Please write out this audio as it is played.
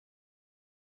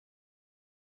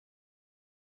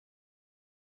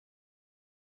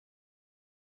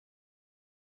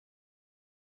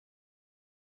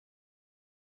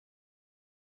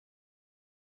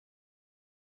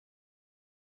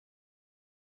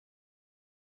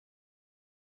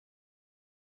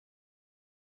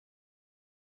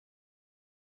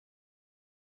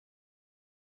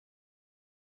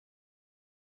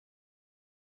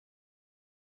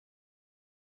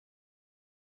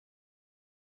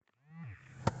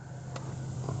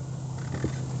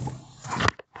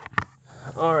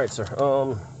All right, sir.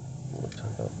 What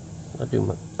time I do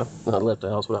my? I left the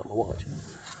house without my watch.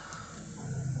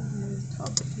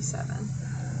 12:57.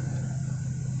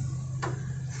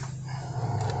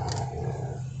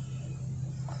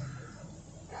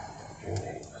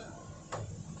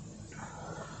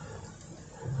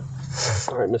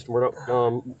 All right, Mr.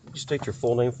 Murdaugh. Just state your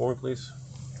full name for me, please.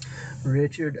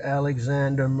 Richard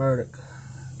Alexander Murdaugh.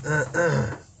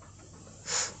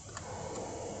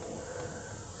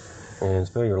 And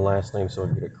spell your last name so I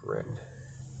get it correct.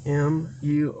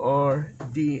 Murdaugh.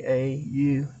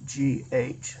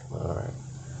 All right.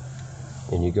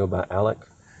 And you go by Alec?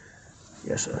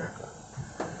 Yes, sir.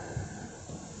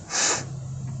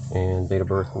 And date of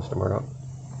birth, Mr. Murdaugh?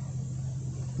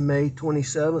 May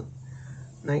 27th,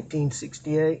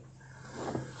 1968.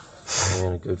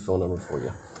 And a good phone number for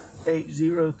you.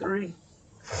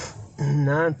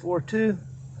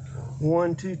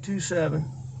 803-942-1227.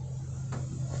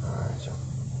 All right, sir.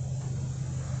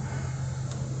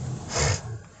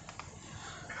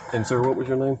 And sir, what was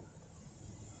your name?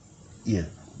 Yeah,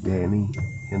 Danny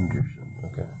Henderson.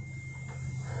 Okay.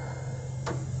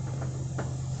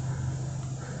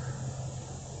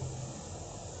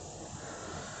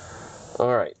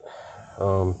 All right.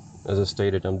 As I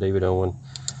stated, I'm David Owen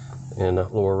in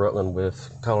Lower Rutland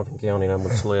with Colleton County, and I'm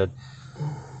with SLED.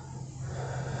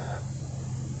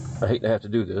 I hate to have to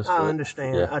do this. I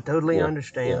understand. Yeah. I totally Yeah.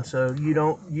 understand. Yeah. So you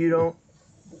don't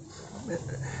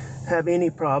have any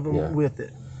problem Yeah. with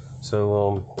it.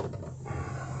 So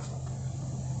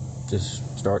just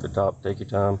start at the top. Take your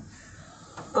time.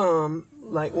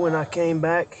 Like when I came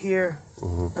back here,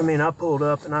 I mean, I pulled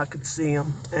up and I could see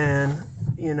him, and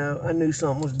you know, I knew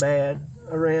something was bad.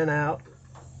 I ran out.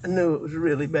 I knew it was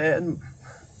really bad.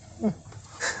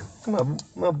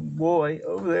 My boy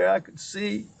over there, I could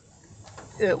see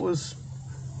it was.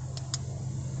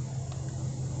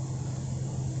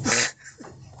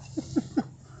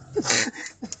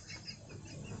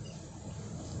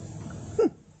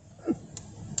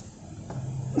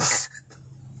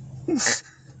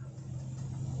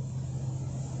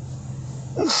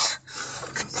 I'm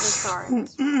so sorry,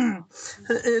 Mr. Murdaugh.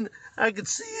 And I could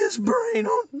see his brain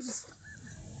on his.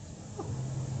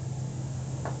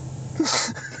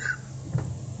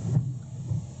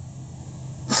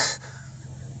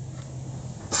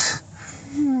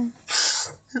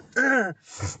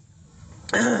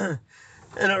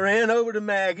 And I ran over to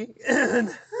Maggie,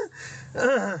 and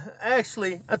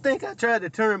actually, I think I tried to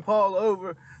turn Paul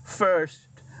over first.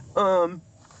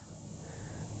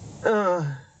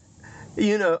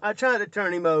 You know, I tried to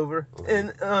turn him over,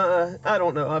 and I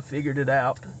don't know, I figured it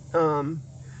out.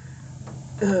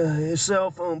 His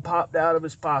cell phone popped out of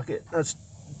his pocket. I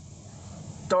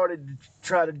started to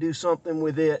try to do something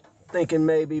with it, thinking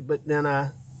maybe, but then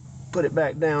I put it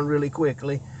back down really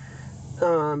quickly.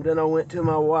 Then I went to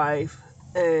my wife,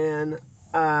 and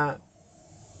I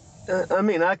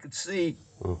mean, I could see.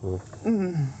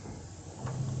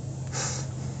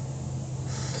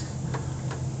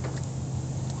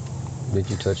 Did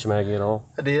you touch Maggie at all?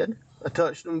 I did. I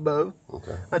touched them both.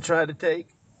 Okay. I tried to take,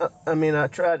 I mean, I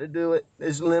tried to do it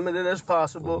as limited as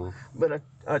possible, but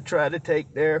I tried to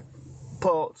take their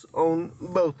pulse on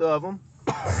both of them.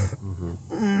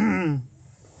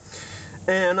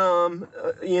 And,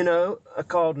 you know, I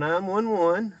called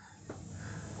 911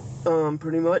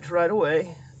 pretty much right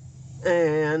away,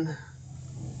 and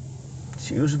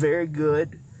she was very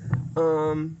good.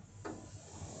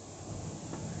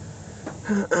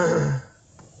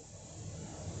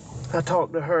 I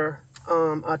talked to her.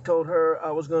 I told her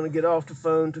I was going to get off the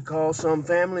phone to call some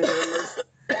family members.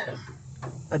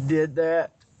 I did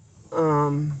that.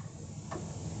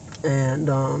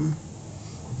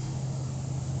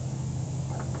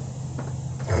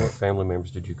 What family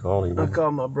members did you call? I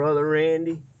called my brother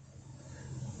Randy,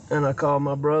 and I called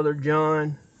my brother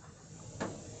John.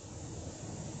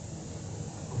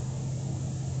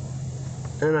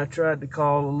 And I tried to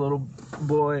call a little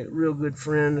boy, real good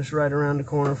friend that's right around the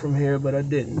corner from here, but I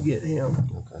didn't get him.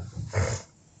 Okay.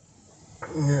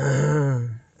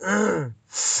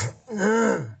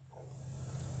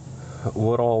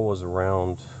 What all was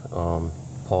around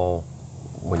Paul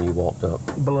when you walked up?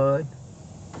 Blood.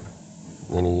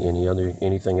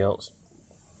 Anything else?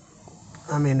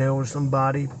 I mean, there were some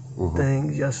body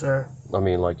things, yes, sir. I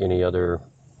mean, like any other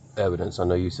evidence? I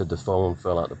know you said the phone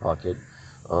fell out the pocket,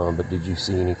 but did you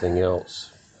see anything else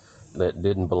that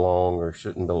didn't belong or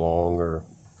shouldn't belong or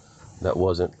that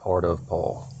wasn't part of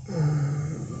Paul?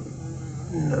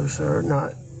 No, sir,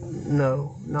 not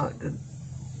the,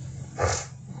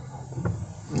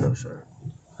 no, sir.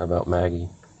 How about Maggie?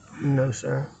 No,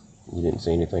 sir. You didn't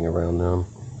see anything around them?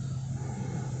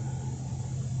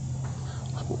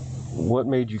 What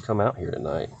made you come out here at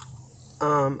night?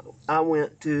 I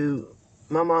went to,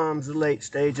 my mom's a late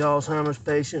stage Alzheimer's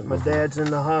patient. My dad's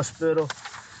in the hospital.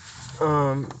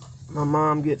 My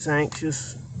mom gets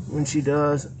anxious when she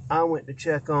does. I went to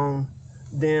check on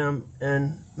them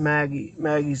and Maggie.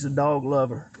 Maggie's a dog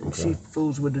lover, and she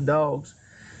fools with the dogs.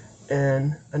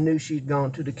 And I knew she'd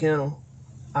gone to the kennel.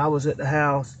 I was at the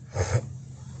house.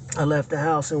 I left the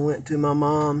house and went to my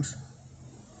mom's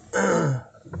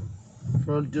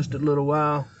for just a little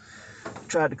while.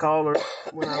 Tried to call her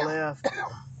when I left.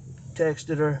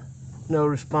 Texted her, no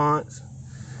response.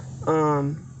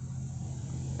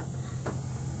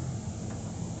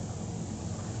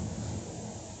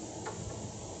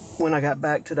 When I got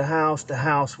back to the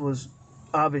house was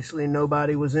obviously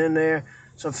nobody was in there,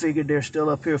 so I figured they're still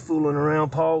up here fooling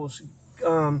around. Paul was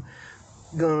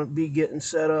gonna be getting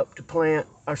set up to plant.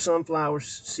 Our sunflower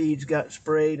seeds got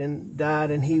sprayed and died,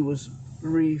 and he was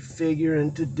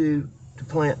refiguring to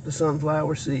plant the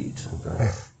sunflower seeds. Okay.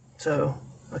 So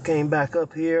I came back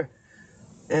up here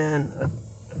and I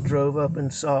drove up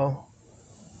and saw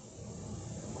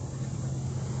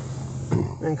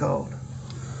and called.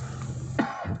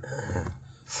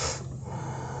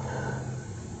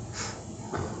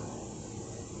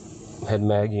 Had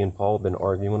Maggie and Paul been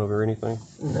arguing over anything?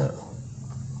 No.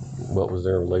 What was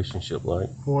their relationship like?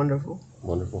 Wonderful.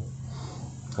 Wonderful.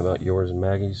 How about yours and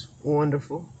Maggie's?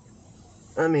 Wonderful.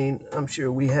 I mean, I'm sure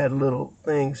we had little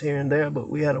things here and there, but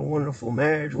we had a wonderful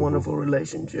marriage, wonderful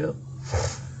relationship.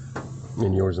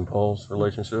 And yours and Paul's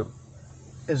relationship?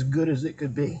 As good as it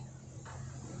could be.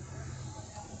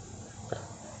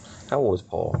 How old is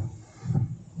Paul?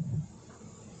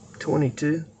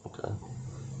 22. Okay.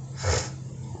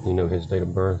 You know his date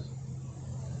of birth?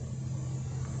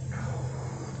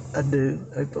 I do.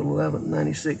 April 11th,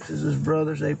 96 is his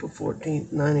brother's. April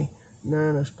 14th,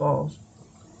 99 is Paul's.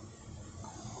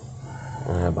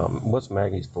 And how about, what's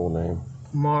Maggie's full name?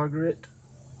 Margaret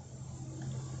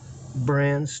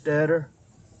Brandstetter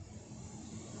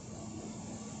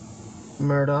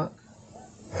Murdaugh.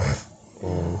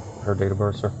 And her date of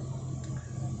birth, sir?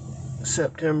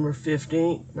 September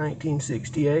 15th,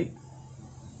 1968.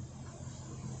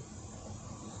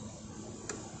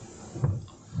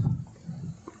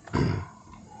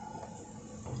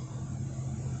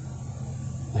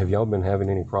 Have y'all been having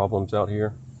any problems out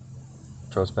here?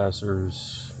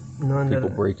 Trespassers, people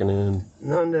breaking in?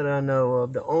 None that I know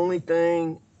of. The only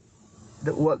thing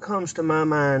what comes to my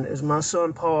mind is my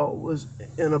son Paul was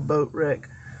in a boat wreck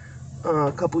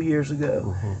a couple years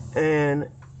ago, and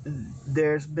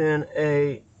there's been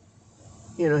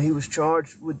he was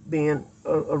charged with being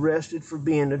arrested for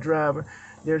being the driver.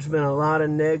 There's been a lot of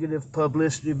negative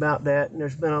publicity about that, and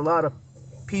there's been a lot of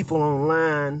people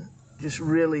online just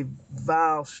really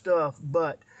vile stuff.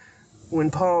 But when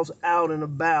Paul's out and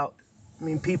about, I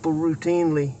mean, people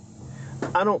routinely,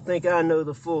 I don't think I know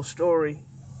the full story,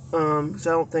 because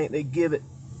I don't think they give it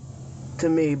to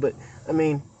me, but I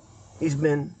mean, he's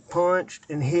been punched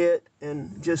and hit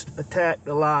and just attacked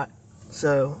a lot.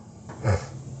 So,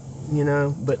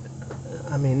 but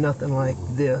I mean, nothing like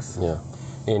this. Yeah.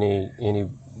 Any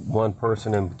one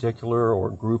person in particular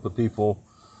or group of people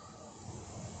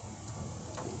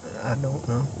I don't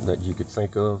know. that you could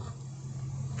think of?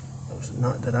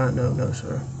 Not that I know, no,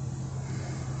 sir.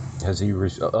 Has he,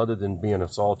 other than being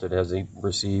assaulted, has he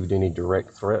received any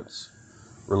direct threats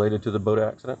related to the boat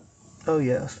accident? Oh,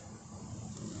 yes.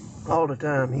 All the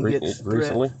time he gets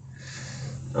recently?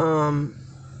 threats.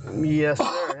 Yes,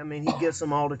 sir. I mean, he gets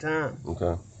them all the time.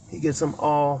 Okay. He gets them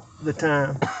all the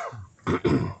time.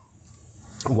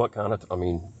 What kind of,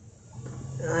 I'm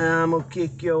gonna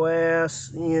kick your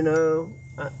ass,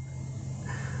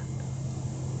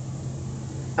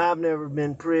 I've never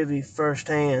been privy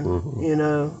firsthand,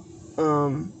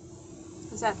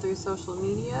 Is that through social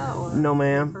media or? No,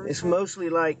 ma'am. in person? It's mostly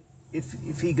like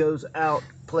if he goes out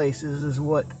places is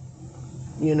what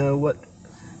he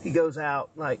goes out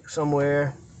like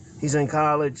somewhere. He's in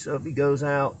college, so if he goes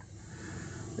out,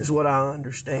 is what I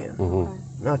understand. Okay.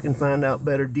 And I can find out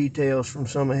better details from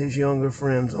some of his younger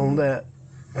friends on that.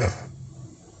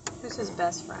 Who's his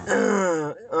best friend?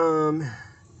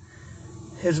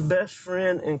 His best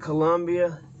friend in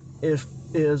Columbia is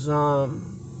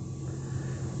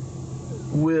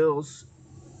Will's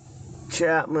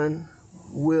Chapman,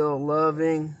 Will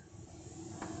Loving,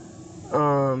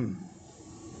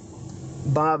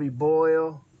 Bobby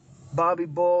Boyle. Bobby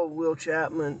Boyle, Will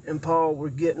Chapman, and Paul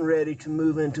were getting ready to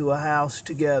move into a house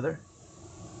together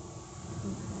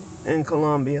in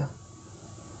Columbia.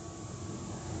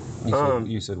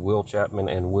 you said Will Chapman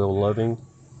and Will Loving?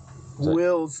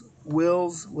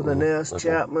 Will's with an S, Okay.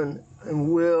 Chapman,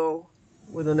 and Will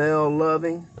with an L,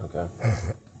 Loving. Okay.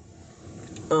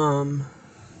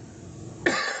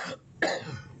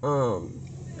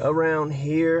 Around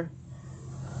here,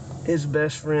 his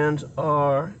best friends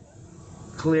are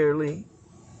clearly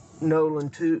Nolan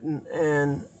Tootin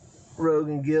and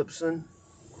Rogan Gibson.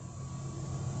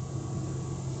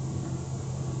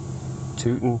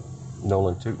 Tootin,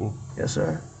 Nolan Tootin. Yes,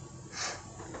 sir.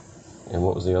 And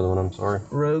what was the other one? I'm sorry.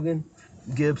 Rogan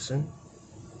Gibson.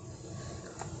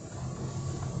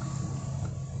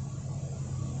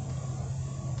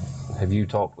 Have you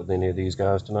talked with any of these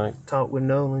guys tonight? Talked with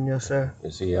Nolan, yes, sir.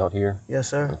 Is he out here? Yes,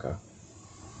 sir. Okay.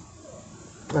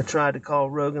 I tried to call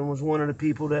Rogan, was one of the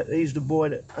people he's the boy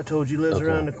that I told you lives Okay,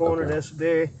 around the corner. okay. That's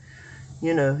very,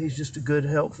 he's just a good,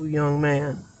 helpful young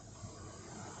man.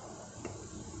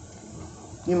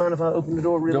 You mind if I open the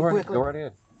door really quickly? Go right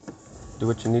ahead. Do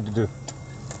what you need to do.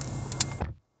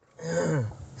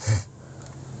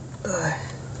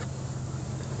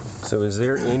 So is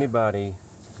there anybody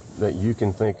that you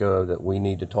can think of that we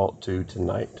need to talk to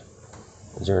tonight?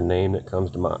 Is there a name that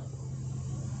comes to mind?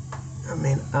 I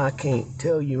mean, I can't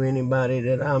tell you anybody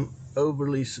that I'm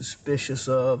overly suspicious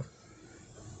of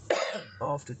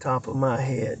off the top of my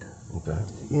head. Okay.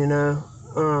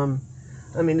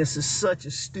 I mean, this is such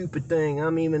a stupid thing.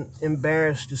 I'm even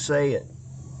embarrassed to say it.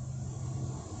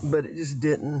 But it just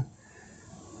didn't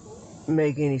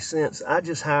make any sense. I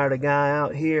just hired a guy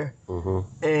out here,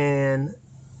 and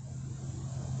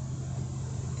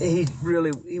he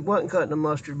wasn't cutting the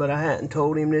mustard, but I hadn't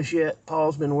told him this yet.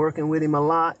 Paul's been working with him a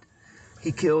lot.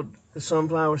 He killed the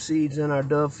sunflower seeds in our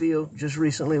dove field just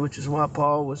recently, which is why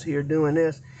Paul was here doing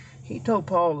this. He told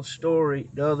Paul a story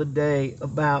the other day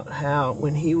about how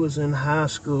when he was in high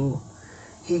school,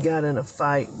 he got in a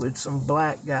fight with some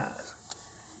black guys.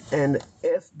 And the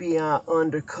FBI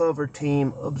undercover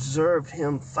team observed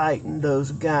him fighting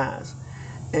those guys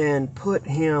and put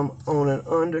him on an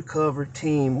undercover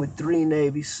team with 3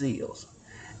 Navy SEALs.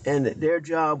 And that their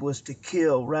job was to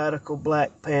kill radical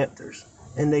Black Panthers.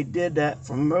 And they did that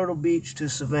from Myrtle Beach to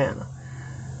Savannah.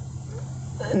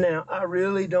 Now, I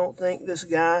really don't think this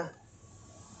guy,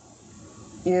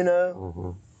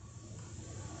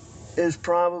 is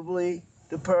probably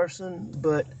the person,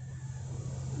 but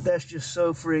that's just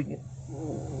so friggin'.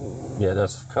 Yeah,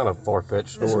 that's kind of far-fetched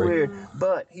story. It's weird.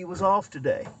 But he was off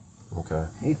today. Okay.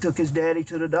 He took his daddy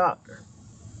to the doctor.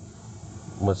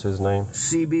 What's his name?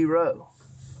 CB Rowe.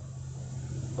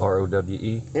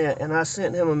 R-O-W-E? Yeah, and I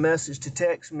sent him a message to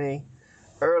text me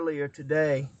earlier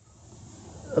today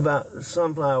about the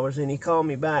sunflowers, and he called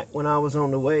me back when I was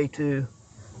on the way to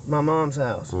my mom's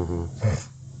house.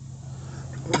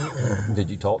 Did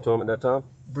you talk to him at that time?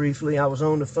 Briefly, I was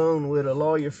on the phone with a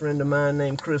lawyer friend of mine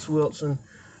named Chris Wilson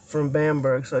from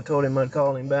Bamberg, so I told him I'd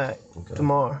call him back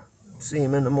tomorrow, see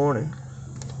him in the morning.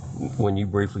 When you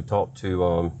briefly talked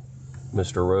to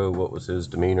Mr. Rowe, what was his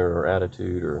demeanor or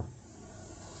attitude? Or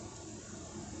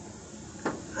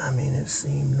I mean, it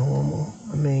seemed normal.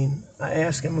 I mean, I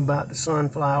asked him about the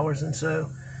sunflowers, and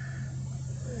so,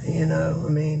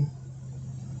 I'm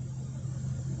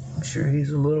sure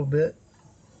he's a little bit.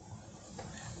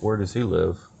 Where does he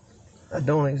live? I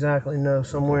don't exactly know.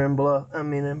 Somewhere in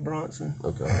in Bronson.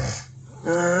 Okay.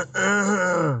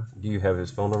 Do you have his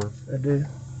phone number? I do.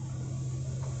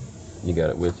 You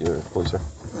got it with you, please, sir?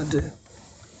 I do.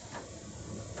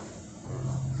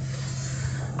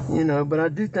 But I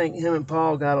do think him and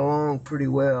Paul got along pretty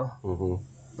well.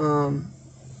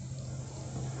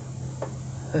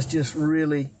 That's just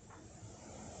really,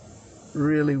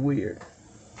 really weird.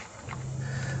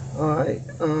 All right.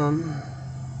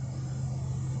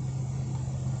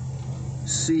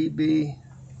 CB.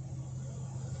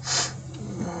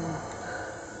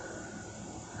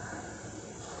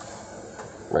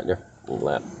 Right there, in your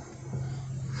lap.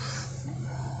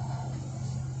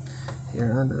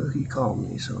 Here, I know he called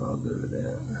me, so I'll go to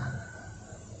that.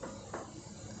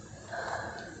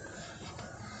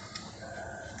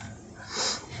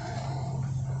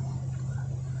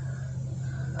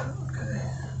 Okay.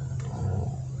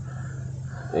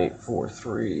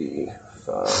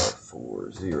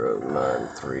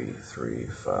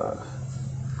 843-540-9335.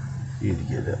 You need to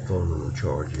get that phone on the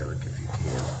charge, Alec, if you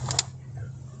can.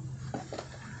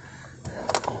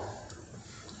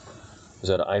 Is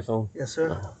that an iPhone? Yes,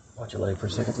 sir. Watch your leg for a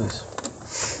second, please.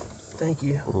 Thank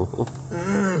you.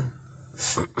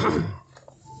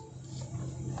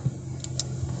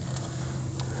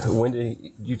 When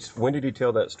did he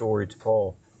tell that story to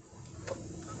Paul?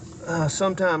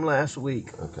 Sometime last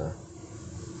week. Okay.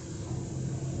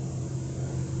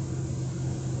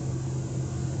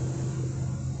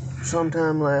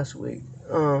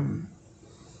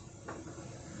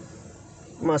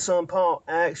 my son Paul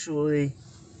actually,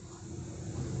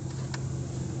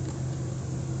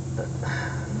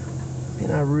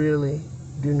 and I really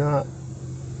do not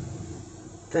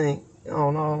think, in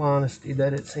all honesty,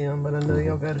 that it's him, but I know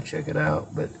y'all got to check it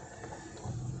out. But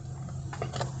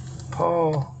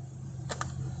Paul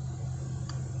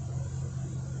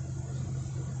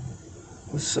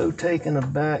was so taken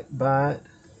aback by it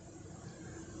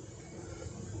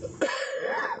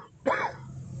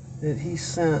that he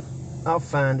sent, I'll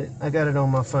find it, I got it on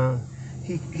my phone.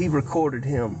 He recorded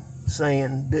him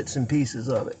saying bits and pieces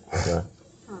of it. Okay.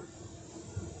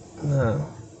 No.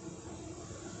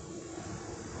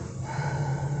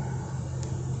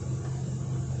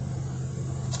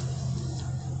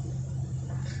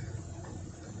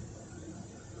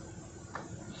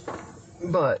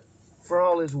 But for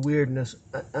all his weirdness,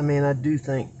 I mean, I do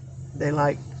think they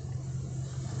they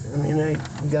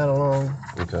got along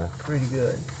Okay. pretty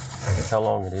good. How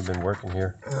long had he been working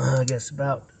here? I guess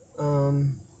about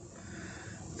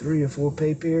 3 or 4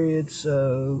 pay periods,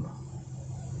 so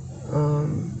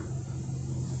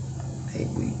 8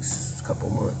 weeks, a couple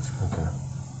months. Okay.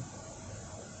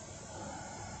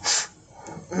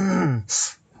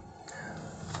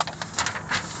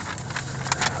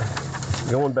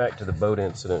 Going back to the boat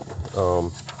incident,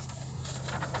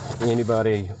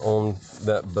 anybody on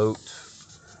that boat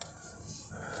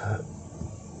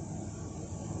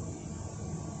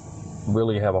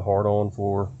really have a hard-on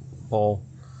for Paul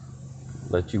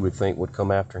that you would think would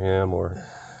come after him, or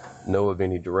know of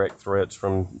any direct threats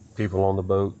from people on the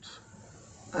boat?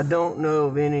 I don't know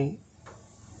of any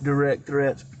direct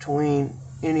threats between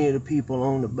any of the people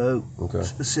on the boat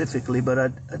specifically, but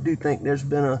I do think there's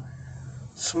been a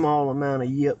small amount of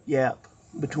yip-yap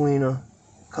between a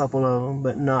couple of them,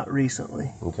 but not recently.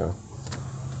 Okay.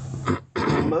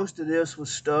 Most of this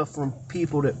was stuff from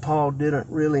people that Paul didn't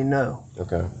really know.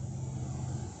 Okay.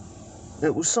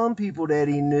 It was some people that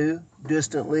he knew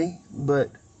distantly,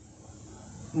 but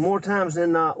more times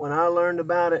than not, when I learned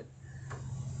about it,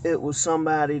 it was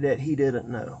somebody that he didn't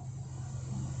know.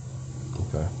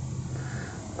 Okay.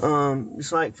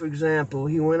 It's like, for example,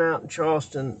 he went out in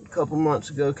Charleston a couple months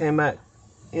ago, came back,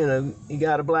 he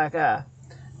got a black eye.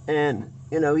 And,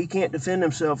 he can't defend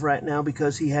himself right now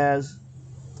because he has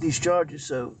these charges.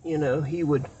 So,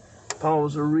 Paul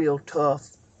was a real tough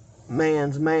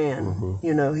man's man.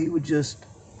 He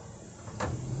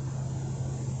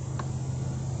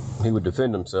would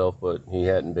defend himself, but he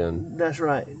hadn't been. That's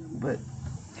right. But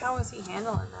how was he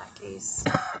handling that case,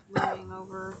 looming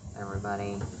over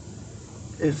everybody?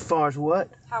 As far as what?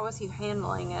 How was he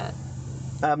handling it?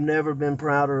 I've never been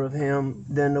prouder of him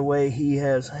than the way he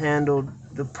has handled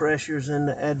the pressures and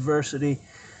the adversity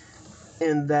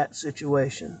in that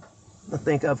situation. I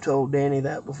think I've told Danny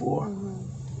that before.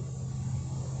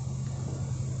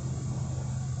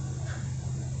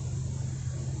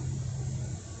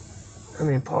 I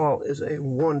mean, Paul is a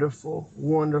wonderful,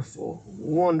 wonderful,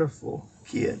 wonderful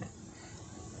kid.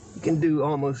 He can do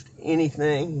almost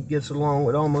anything. He gets along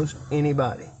with almost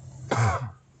anybody.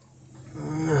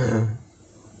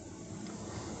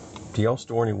 Do y'all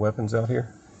store any weapons out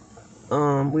here?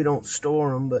 We don't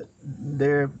store them, but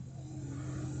they're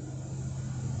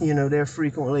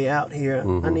frequently out here.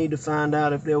 I need to find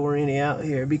out if there were any out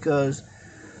here, because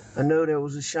I know there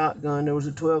was a shotgun. There was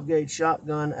a 12-gauge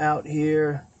shotgun out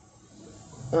here.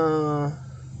 I'll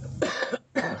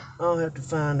have to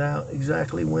find out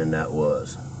exactly when that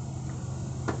was.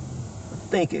 I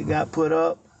think it got put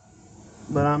up,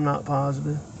 but I'm not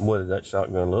positive. What did that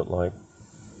shotgun look like?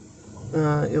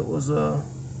 It was a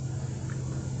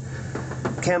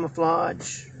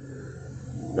camouflage.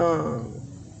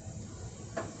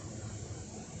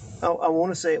 I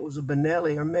want to say it was a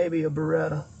Benelli or maybe a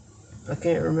Beretta. I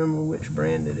can't remember which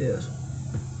brand it is.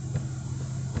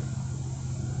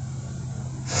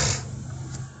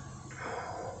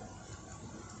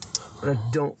 But I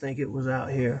don't think it was out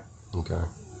here. Okay.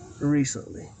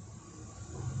 Recently.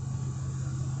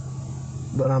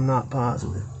 But I'm not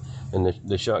positive. And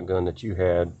the shotgun that you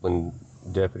had when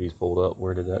deputies pulled up,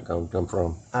 where did that come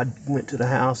from? I went to the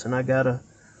house and I got a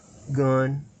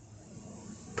gun.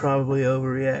 Probably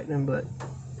overreacting, but...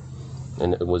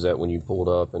 And was that when you pulled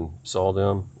up and saw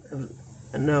them?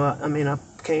 No, I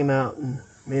came out and,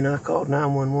 I called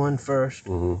 911 first.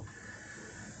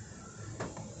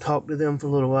 Talked to them for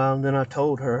a little while, and then I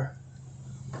told her.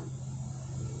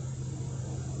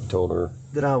 You told her?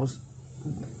 That I was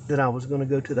going to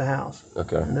go to the house.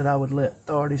 Okay. And that I would let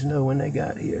authorities know when they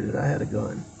got here that I had a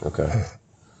gun. Okay.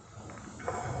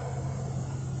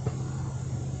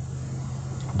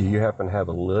 Do you happen to have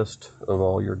a list of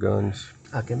all your guns?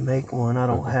 I can make one. I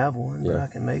don't have one, but I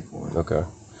can make one. Okay.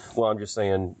 Well, I'm just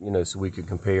saying, you know, so we could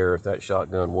compare if that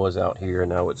shotgun was out here and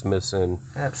now it's missing.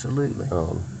 Absolutely.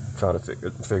 Try to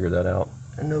figure that out.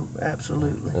 I know,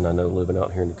 absolutely. And I know living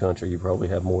out here in the country, you probably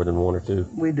have more than one or two.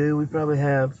 We do. We probably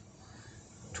have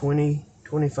 20,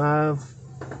 25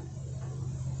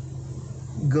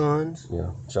 guns.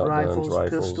 Yeah, shotguns,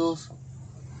 rifles, pistols.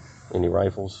 Any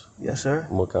rifles? Yes, sir.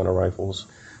 And what kind of rifles?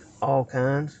 All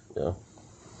kinds. Yeah.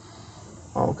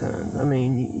 All kinds. I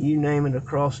mean, you name it,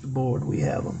 across the board, we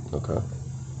have them. Okay.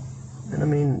 And I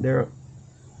mean,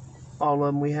 all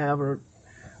of them we have are,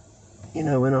 you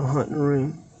know, in a hunting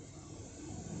room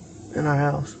in our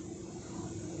house.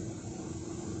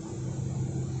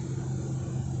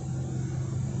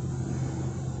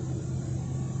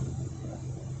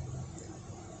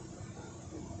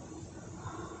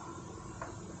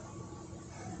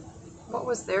 What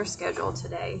was their schedule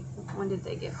today? When did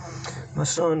they get home? My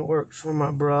son works for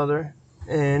my brother,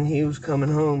 and he was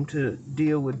coming home to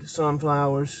deal with the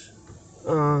sunflowers.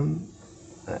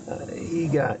 He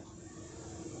got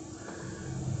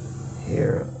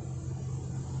here.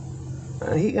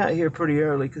 He got here pretty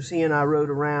early because he and I rode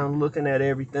around looking at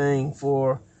everything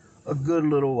for a good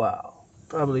little while,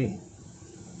 probably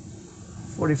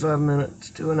 45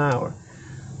 minutes to an hour.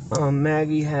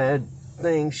 Maggie had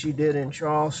things she did in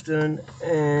Charleston,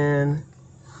 and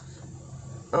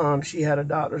she had a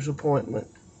doctor's appointment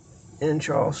in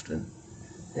Charleston,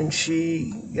 and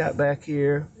she got back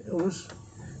here. It was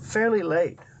fairly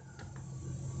late.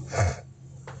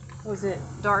 Was it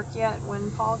dark yet when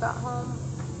Paul got home?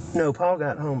 No, Paul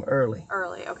got home early.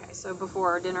 Early, okay. So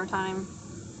before dinner time?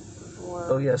 Before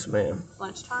Oh, yes, ma'am.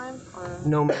 lunchtime? Or?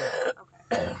 No, ma'am.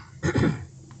 Okay.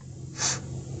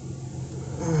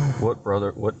 What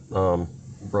brother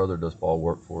does Paul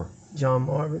work for? John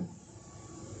Marvin.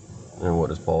 And what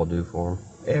does Paul do for him?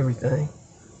 Everything.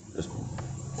 Just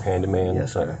handyman?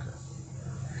 Yes, sir.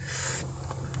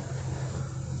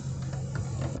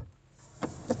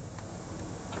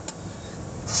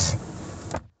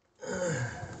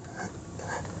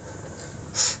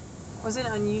 Was it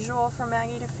unusual for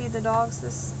Maggie to feed the dogs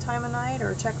this time of night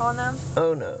or check on them?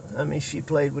 Oh, no. I mean, she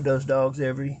played with those dogs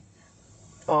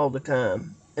all the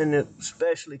time. And it's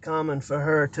especially common for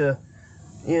her to,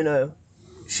 you know,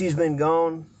 she's been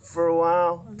gone for a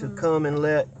while, to come and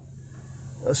let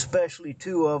especially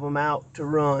two of them out to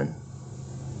run.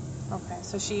 Okay,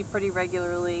 so she pretty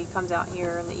regularly comes out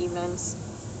here in the evenings?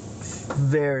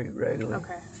 Very regularly.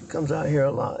 Okay. She comes out here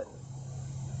a lot.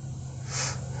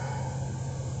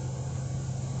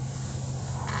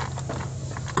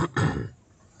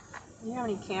 Do you have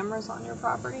any cameras on your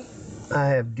property? I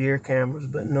have deer cameras,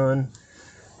 but none,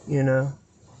 you know,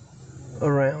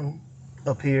 around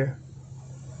up here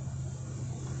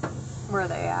Where are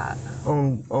they at?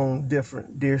 on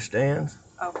different deer stands.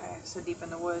 Okay, so deep in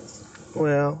the woods.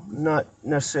 Well, not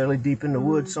necessarily deep in the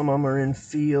woods. Some of them are in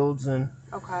fields, and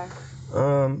Okay.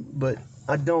 but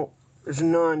there's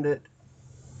none that,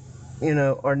 you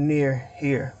know, are near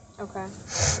here. Okay.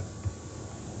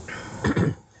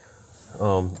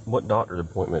 What doctor's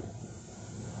appointment?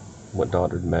 What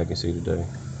doctor did Maggie see today?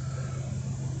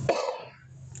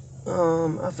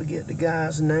 I forget the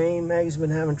guy's name. Maggie's been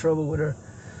having trouble with her.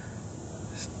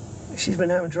 She's been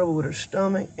having trouble with her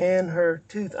stomach and her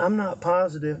tooth. I'm not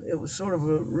positive. It was sort of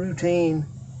a routine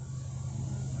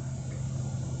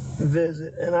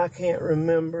visit, and I can't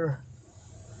remember.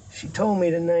 She told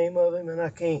me the name of him, and I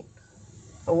can't.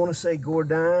 I want to say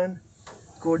Gordine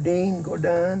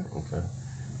Okay.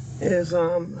 is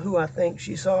who I think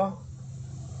she saw.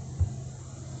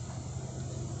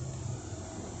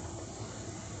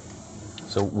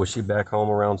 So was she back home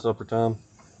around supper time?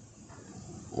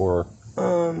 Or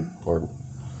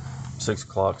 6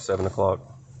 o'clock, 7 o'clock?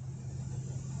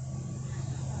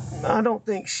 I don't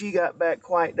think she got back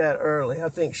quite that early. I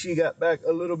think she got back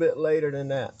a little bit later than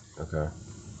that. Okay.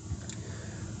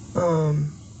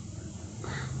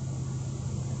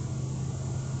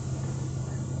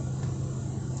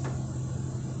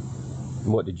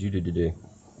 What did you do today?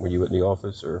 Were you at the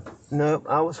office or? Nope,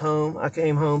 I was home. I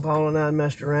came home. Paul and I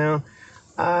messed around.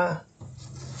 I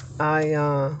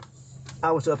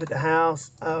was up at the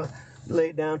house. I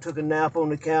laid down, took a nap on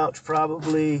the couch,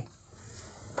 probably,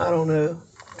 I don't know,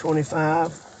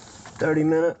 25, 30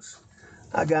 minutes.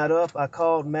 I got up, I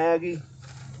called Maggie,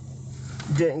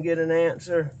 didn't get an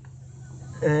answer,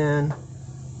 and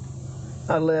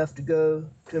I left to go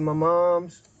to my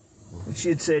mom's. She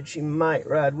had said she might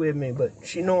ride with me, but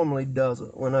she normally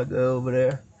doesn't when I go over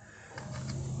there.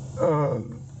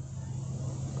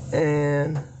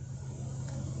 And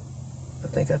I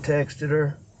think I texted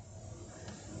her.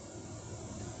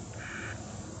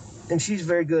 And she's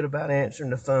very good about answering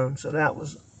the phone, so that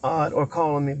was odd, or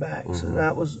calling me back. So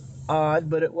that was odd,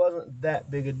 but it wasn't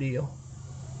that big a deal.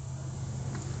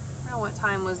 Now, what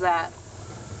time was that?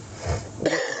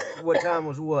 What time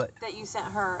was what? That you sent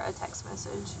her a text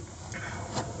message.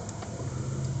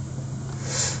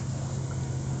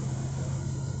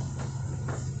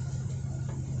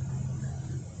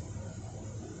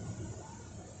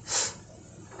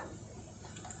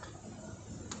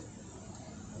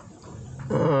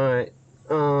 Alright.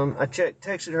 I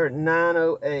texted her at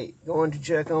 9:08, going to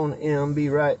check on M, be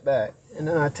right back. And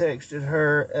then I texted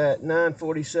her at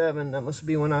 9:47. That must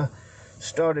be when I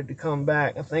started to come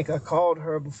back. I think I called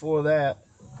her before that.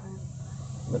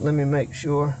 But let me make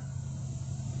sure.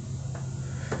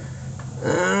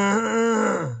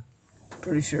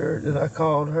 Pretty sure that I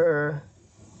called her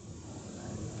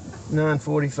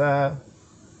 9:45.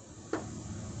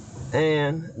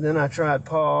 And then I tried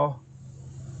Paul.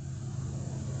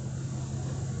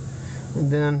 And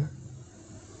then,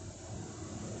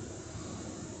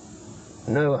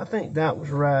 no, I think that was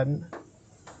riding.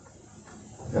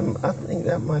 I think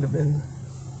that might have been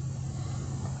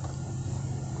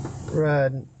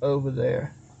riding over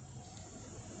there.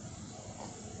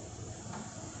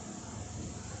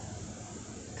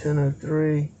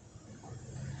 $10:03.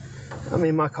 I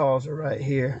mean, my calls are right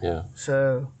here. Yeah.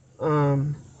 So,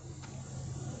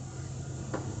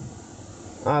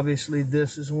 obviously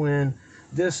this is when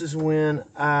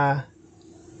I,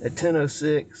 at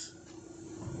 10:06,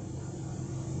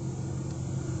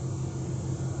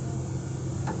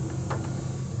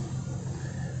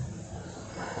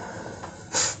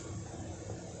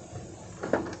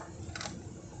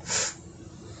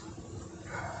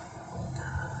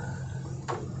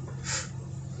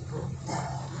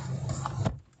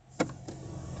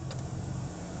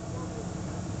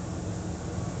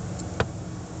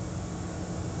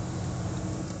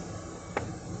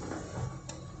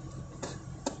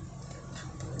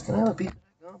 can I have a piece of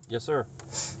that gum? Yes, sir.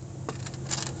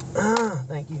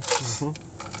 Thank you.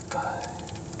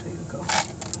 Take a couple.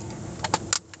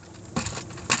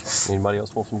 Anybody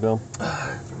else want some gum?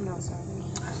 No, sorry.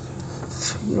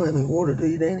 You don't have any water, do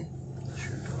you, Danny?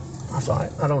 Sure. That's all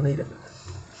right. I don't need it.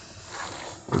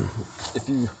 If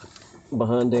you,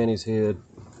 behind Danny's head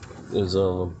is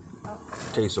a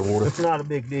case of water. It's not a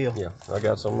big deal. Yeah, I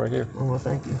got some right here. Oh, well,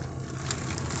 thank you.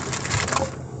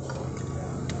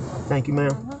 Thank you,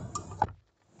 ma'am.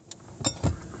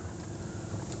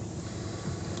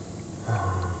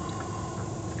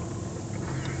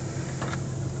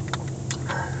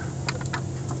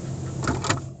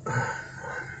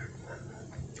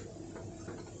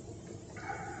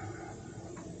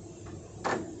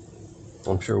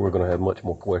 I'm sure we're going to have much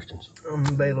more questions. I'm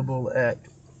available at,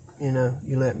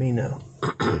 you let me know.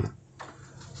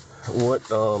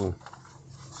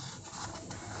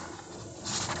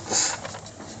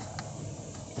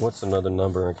 What's another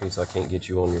number in case I can't get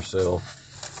you on your cell?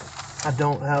 I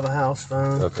don't have a house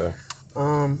phone. Okay.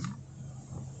 My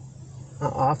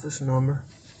office number.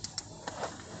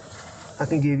 I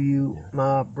can give you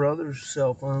my brother's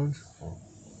cell phones.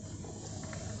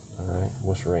 All right.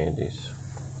 What's Randy's?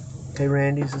 Okay,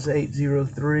 Randy's is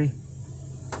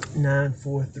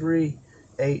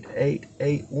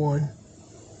 803-943-8881.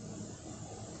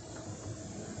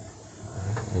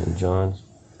 And John's?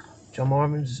 John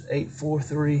Marvin's is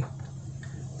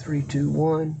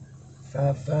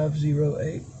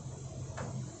 843-321-5508.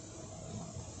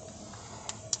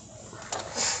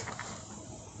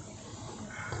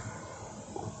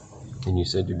 And you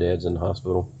said your dad's in the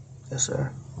hospital? Yes,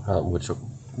 sir.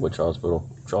 Which hospital?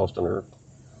 Charleston or?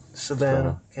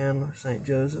 Savannah, Candler, St.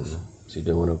 Joseph's. Is he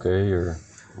doing okay or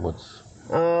what's?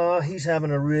 He's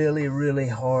having a really, really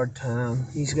hard time.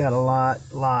 He's got a lot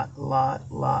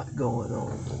going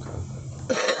on.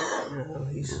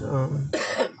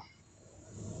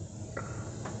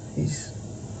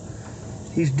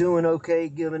 He's doing okay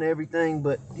given everything,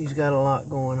 but he's got a lot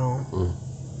going on.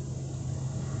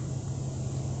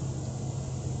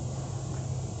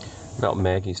 About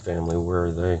Maggie's family, where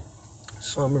are they?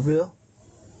 Somerville.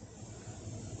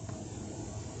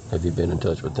 Have you been in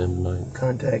touch with them tonight?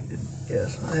 Contacted,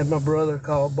 yes. I had my brother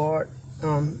call Bart,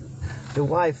 the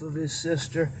wife of his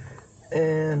sister,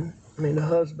 the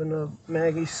husband of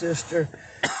Maggie's sister,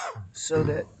 so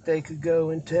that they could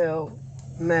go and tell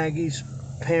Maggie's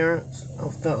parents. I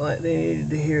felt like they needed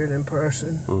to hear it in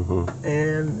person.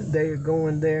 And they are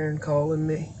going there and calling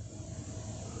me.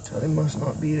 So they must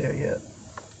not be there yet.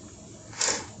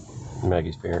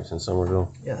 Maggie's parents in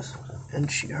Somerville? Yes.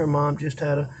 And her mom just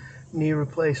had a knee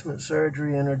replacement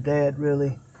surgery, and her dad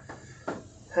really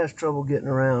has trouble getting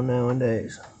around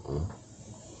nowadays.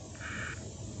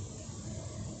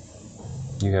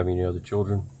 Do you have any other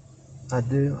children? I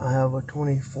do. I have a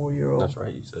 24-year-old. That's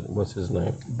right, you said. What's his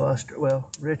name? Buster.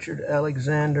 Well, Richard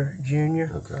Alexander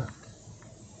Jr. Okay.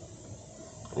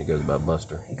 He goes by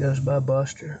Buster. He goes by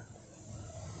Buster.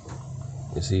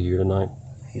 Is he here tonight?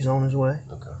 He's on his way.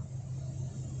 Okay.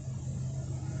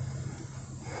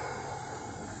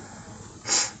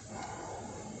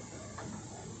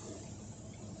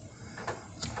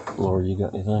 Laura, you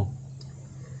got anything?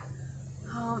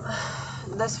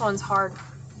 This one's hard,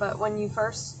 but when you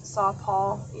first saw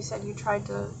Paul, you said you tried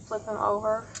to flip him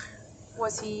over.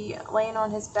 Was he laying on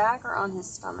his back or on his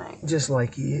stomach? Just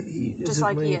like he is. Just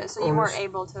like he is. So you weren't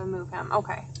able to move him.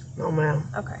 Okay. No, ma'am.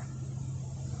 Okay.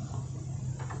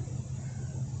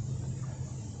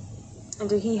 And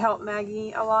did he help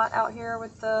Maggie a lot out here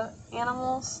with the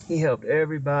animals? He helped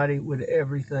everybody with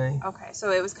everything. Okay,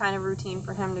 so it was kind of routine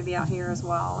for him to be out here as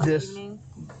well in the evening?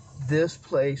 This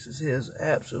place is his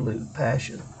absolute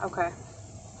passion. Okay.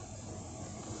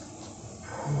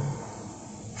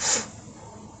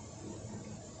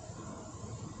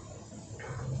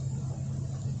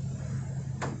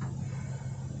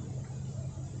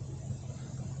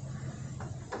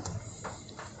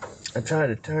 I tried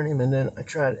to turn him, and then I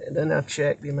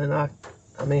checked him, and I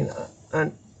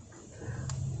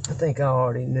think I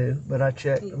already knew, but I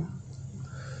checked him.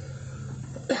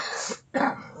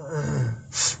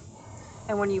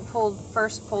 And when you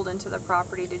first pulled into the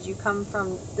property, did you come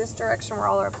from this direction where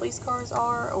all our police cars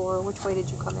are, or which way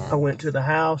did you come in? I went to the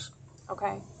house.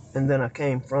 Okay. And then I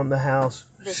came from the house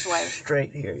This way?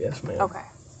 straight here. Yes, ma'am. Okay.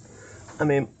 I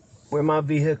mean, where my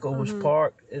vehicle was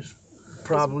parked is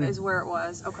probably is where it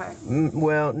was. Okay.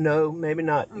 Well, no, maybe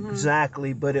not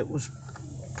exactly, but it was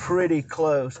pretty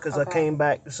close because I came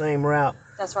back the same route.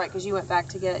 That's right, because you went back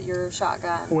to get your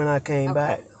shotgun. When I came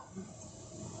back.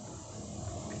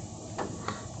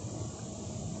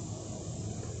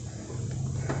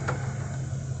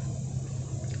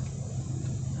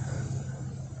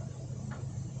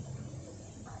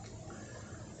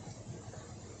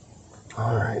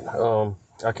 All right.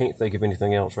 I can't think of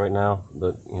anything else right now,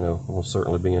 but we'll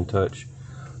certainly be in touch.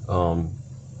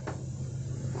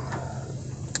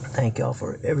 Thank y'all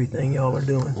for everything y'all are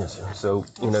doing. Yes, sir. So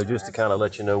just to kind of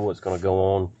let you know what's going to go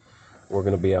on, we're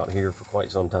going to be out here for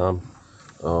quite some time.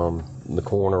 The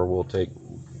coroner will take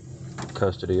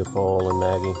custody of Paul and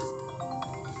Maggie.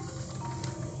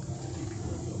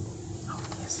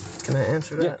 Can I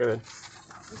answer that? Yeah, go ahead.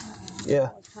 Yeah.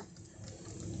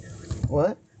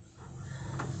 What?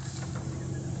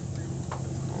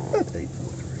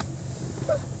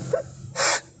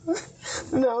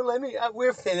 No,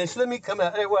 we're finished. Let me come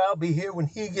out. Well, I'll be here when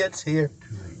he gets here.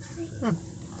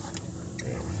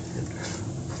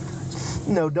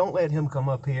 No, don't let him come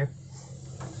up here.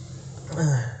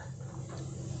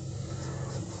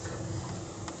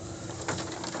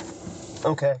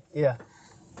 Okay, yeah.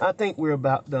 I think we're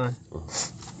about done.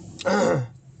 All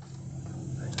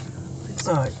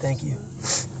right, thank you.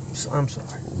 So, I'm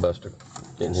sorry. Buster,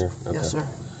 in here? Okay. Yes, sir.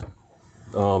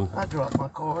 I dropped my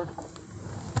card.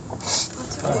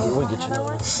 We'll get you another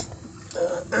one.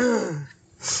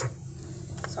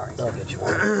 Sorry. I'll get you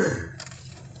one.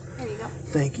 Here you go.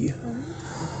 Thank you.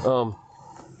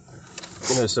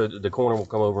 So the coroner will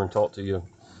come over and talk to you.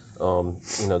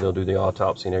 They'll do the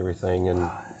autopsy and everything,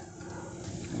 and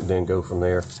then go from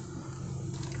there.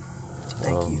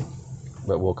 Thank you.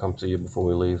 But we'll come see you before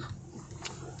we leave.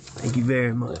 Thank you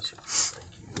very much.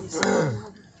 Yes,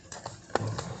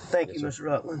 Thank you, Miss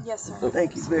Rutland. Yes, sir.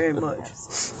 Thank you very much.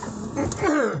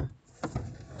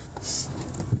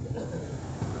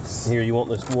 Here, you want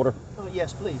this water? Oh,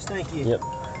 yes, please. Thank you. Yep.